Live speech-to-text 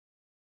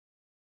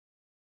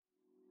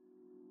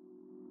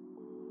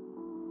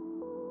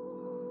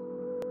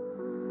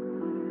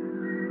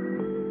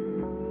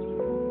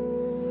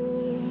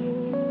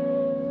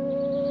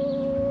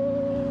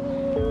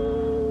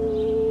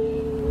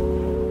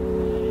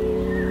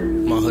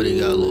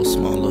hoodie got a little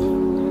smaller.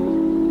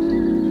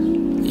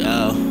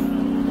 Yo,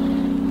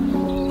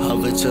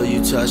 hover till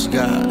you touch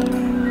God.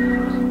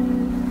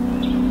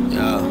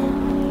 Yo,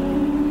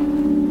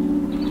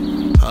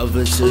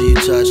 hover till you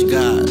touch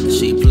God.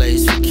 She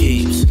plays for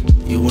keeps.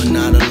 You are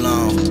not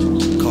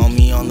alone. Call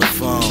me on the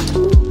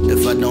phone.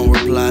 If I don't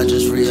reply,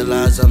 just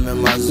realize I'm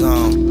in my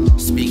zone.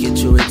 Speaking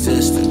to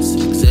existence,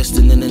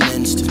 existing in an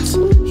instance.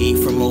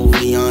 Heat from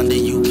over yonder,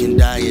 you can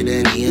die at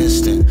any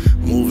instant.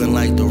 Moving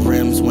like the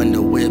rims when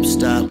the whip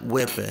stop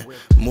whipping.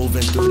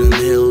 Moving through them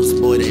hills,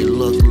 boy, they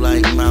look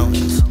like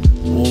mountains.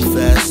 Wolf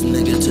ass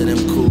nigga to them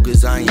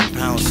cougars, I ain't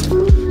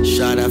pouncing.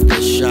 Shot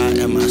after shot,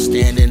 am I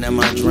standing, am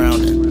I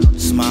drowning?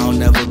 Smile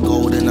never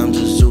golden, I'm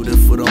just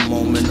zooted for the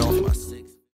moment off my